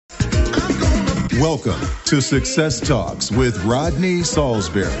Welcome to Success Talks with Rodney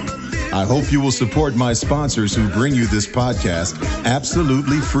Saulsberry. I hope you will support my sponsors who bring you this podcast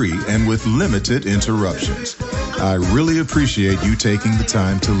absolutely free and with limited interruptions. I really appreciate you taking the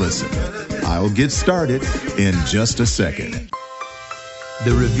time to listen. I'll get started in just a second.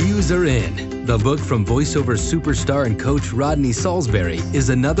 The reviews are in. The book from voiceover superstar and coach Rodney Saulsberry is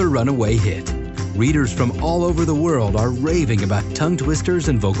another runaway hit. Readers from all over the world are raving about tongue twisters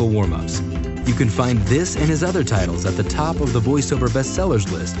and vocal warm-ups. You can find this and his other titles at the top of the voiceover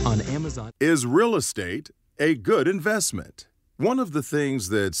bestsellers list on Amazon. Is real estate a good investment? One of the things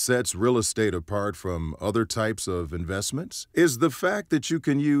that sets real estate apart from other types of investments is the fact that you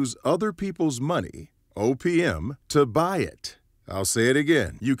can use other people's money, OPM, to buy it. I'll say it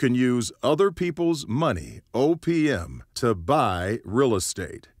again. You can use other people's money, OPM, to buy real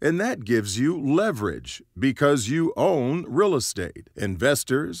estate. And that gives you leverage because you own real estate.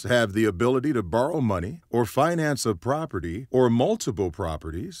 Investors have the ability to borrow money or finance a property or multiple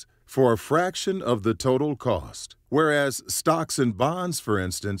properties for a fraction of the total cost. Whereas stocks and bonds, for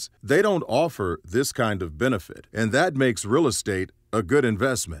instance, they don't offer this kind of benefit. And that makes real estate a good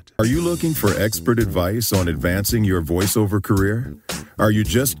investment. Are you looking for expert advice on advancing your voiceover career? Are you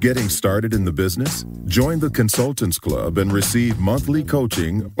just getting started in the business? Join the Consultants Club and receive monthly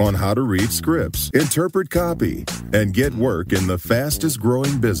coaching on how to read scripts, interpret copy, and get work in the fastest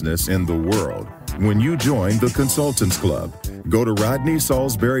growing business in the world. When you join the Consultants Club, go to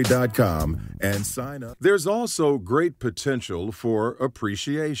rodneysaulsberry.com and sign up. There's also great potential for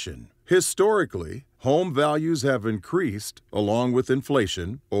appreciation. Historically, home values have increased along with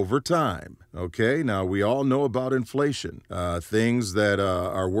inflation over time. Okay, now we all know about inflation. Things that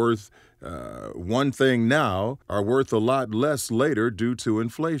are worth one thing now are worth a lot less later due to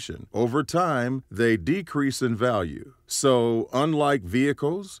inflation. Over time, they decrease in value. So unlike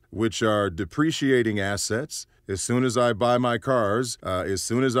vehicles, which are depreciating assets, as soon as I buy my cars, as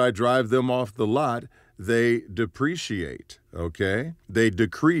soon as I drive them off the lot, they depreciate, okay? They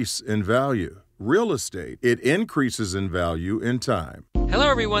decrease in value. Real estate, it increases in value in time. Hello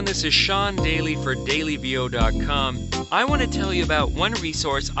everyone, this is Sean Daly for dailyvo.com. I want to tell you about one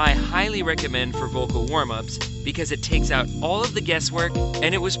resource I highly recommend for vocal warm-ups because it takes out all of the guesswork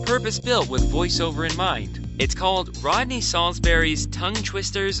and it was purpose-built with voiceover in mind. It's called Rodney Saulsberry's Tongue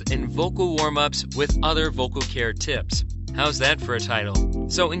Twisters and Vocal Warm-Ups with Other Vocal Care Tips. How's that for a title?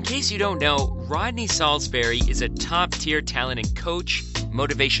 So in case you don't know, Rodney Saulsberry is a top-tier talent and coach,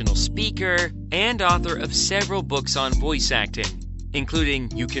 motivational speaker, and author of several books on voice acting, including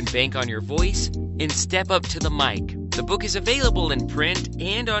You Can Bank on Your Voice and Step Up to the Mic. The book is available in print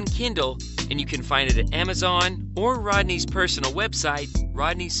and on Kindle, and you can find it at Amazon or Rodney's personal website,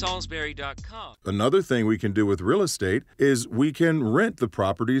 rodneysaulsberry.com. Another thing we can do with real estate is we can rent the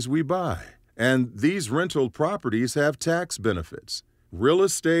properties we buy. And these rental properties have tax benefits. Real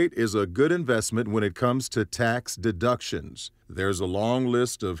estate is a good investment when it comes to tax deductions. There's a long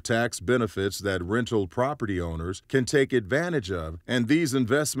list of tax benefits that rental property owners can take advantage of, and these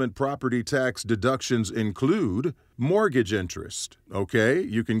investment property tax deductions include mortgage interest. Okay,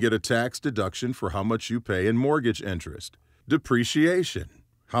 you can get a tax deduction for how much you pay in mortgage interest. Depreciation,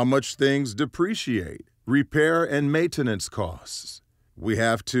 how much things depreciate. Repair and maintenance costs. We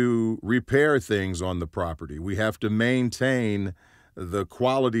have to repair things on the property. We have to maintain the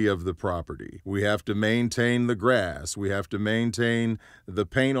quality of the property. We have to maintain the grass. We have to maintain the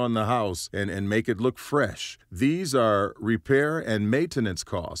paint on the house and make it look fresh. These are repair and maintenance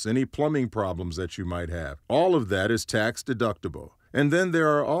costs, any plumbing problems that you might have. All of that is tax deductible. And then there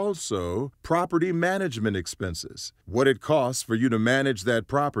are also property management expenses. What it costs for you to manage that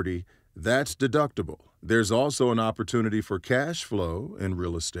property, that's deductible. There's also an opportunity for cash flow in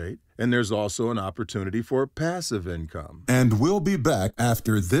real estate, and there's also an opportunity for passive income. And we'll be back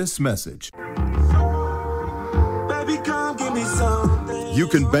after this message. Baby, come give me something. You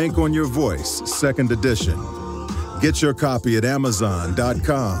Can Bank on Your Voice, 2nd edition. Get your copy at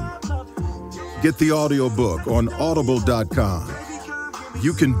Amazon.com. Get the audiobook on Audible.com.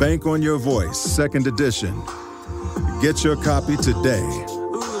 You Can Bank on Your Voice, 2nd edition. Get your copy today.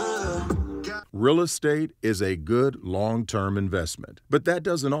 Real estate is a good long-term investment, but that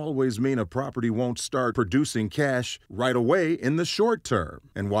doesn't always mean a property won't start producing cash right away in the short term.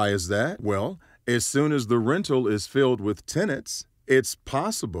 And why is that? Well, as soon as the rental is filled with tenants, it's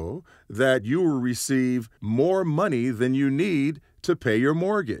possible that you will receive more money than you need to pay your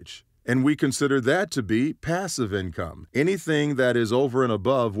mortgage. And we consider that to be passive income. Anything that is over and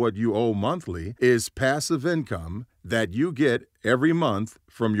above what you owe monthly is passive income that you get every month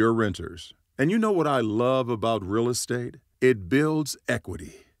from your renters. And you know what I love about real estate? It builds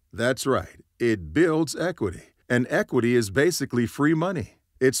equity. That's right. it builds equity. And equity is basically free money.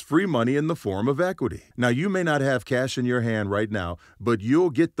 It's free money in the form of equity. Now, you may not have cash in your hand right now, but you'll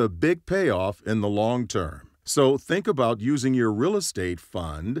get the big payoff in the long term. So think about using your real estate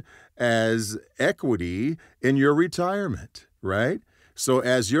fund as equity in your retirement, right? So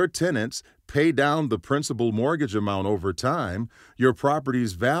as your tenants pay down the principal mortgage amount over time, your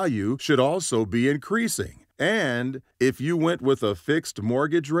property's value should also be increasing. And if you went with a fixed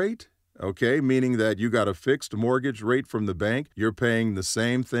mortgage rate, okay, meaning that you got a fixed mortgage rate from the bank, you're paying the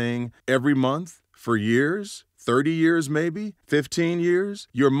same thing every month for years, 30 years maybe, 15 years,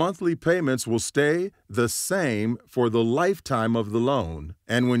 your monthly payments will stay the same for the lifetime of the loan.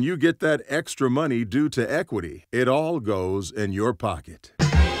 And when you get that extra money due to equity, it all goes in your pocket.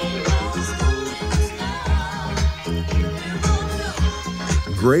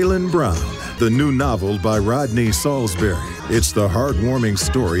 Graylin Brown, the new novel by Rodney Saulsberry. It's the heartwarming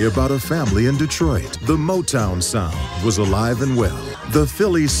story about a family in Detroit. The Motown sound was alive and well. The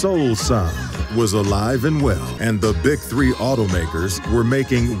Philly soul sound was alive and well. And the big three automakers were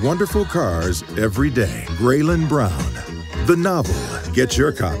making wonderful cars every day. Graylin Brown, the novel. Get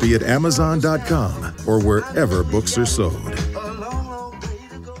your copy at Amazon.com or wherever books are sold.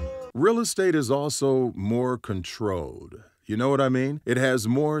 Real estate is also more controlled. You know what I mean? It has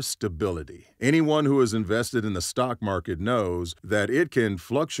more stability. Anyone who is invested in the stock market knows that it can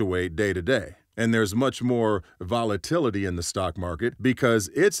fluctuate day to day. And there's much more volatility in the stock market because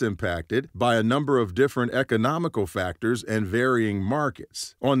it's impacted by a number of different economical factors and varying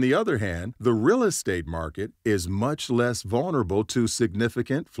markets. On the other hand, the real estate market is much less vulnerable to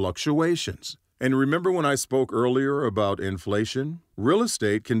significant fluctuations. And remember when I spoke earlier about inflation? Real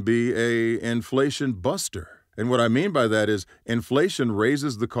estate can be an inflation buster. And what I mean by that is inflation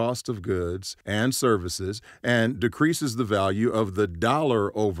raises the cost of goods and services and decreases the value of the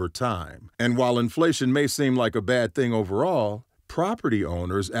dollar over time. And while inflation may seem like a bad thing overall, property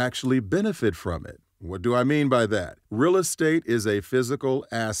owners actually benefit from it. What do I mean by that? Real estate is a physical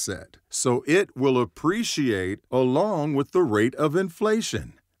asset, so it will appreciate along with the rate of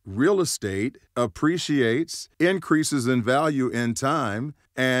inflation. Real estate appreciates, increases in value in time,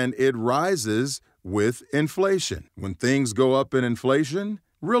 and it rises with inflation. When things go up in inflation,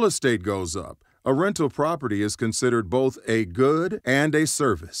 real estate goes up. A rental property is considered both a good and a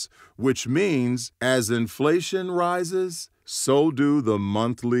service, which means as inflation rises, so do the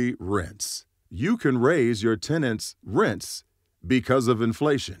monthly rents. You can raise your tenants' rents because of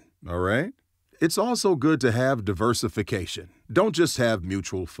inflation, all right? It's also good to have diversification. Don't just have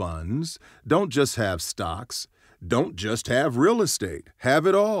mutual funds. Don't just have stocks. Don't just have real estate. Have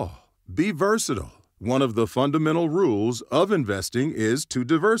it all. Be versatile. One of the fundamental rules of investing is to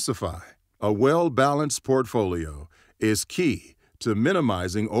diversify. A well-balanced portfolio is key to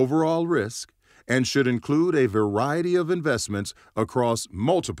minimizing overall risk and should include a variety of investments across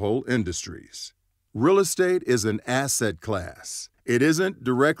multiple industries. Real estate is an asset class. It isn't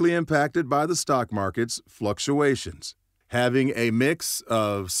directly impacted by the stock market's fluctuations. Having a mix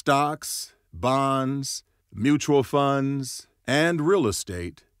of stocks, bonds, mutual funds, and real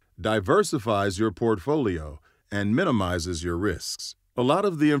estate diversifies your portfolio and minimizes your risks. A lot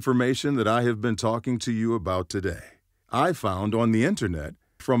of the information that I have been talking to you about today, I found on the internet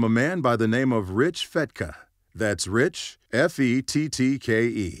from a man by the name of Rich Fettke. That's Rich,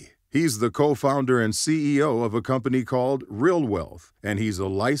 Fettke. He's the co-founder and CEO of a company called Real Wealth, and he's a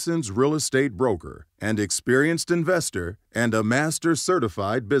licensed real estate broker, an experienced investor, and a master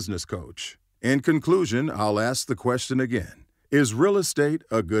certified business coach. In conclusion, I'll ask the question again. Is real estate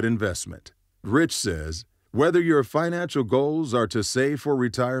a good investment? Rich says, whether your financial goals are to save for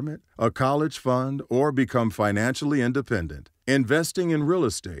retirement, a college fund, or become financially independent, investing in real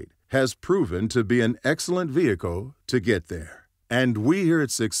estate has proven to be an excellent vehicle to get there. And we here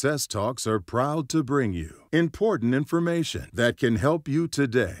at Success Talks are proud to bring you important information that can help you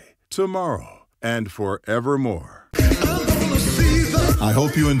today, tomorrow, and forevermore. I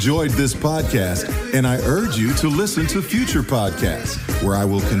hope you enjoyed this podcast, and I urge you to listen to future podcasts where I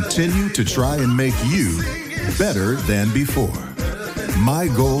will continue to try and make you better than before. My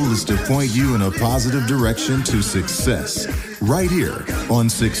goal is to point you in a positive direction to success right here on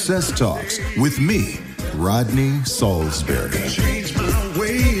Success Talks with me, Rodney Saulsberry.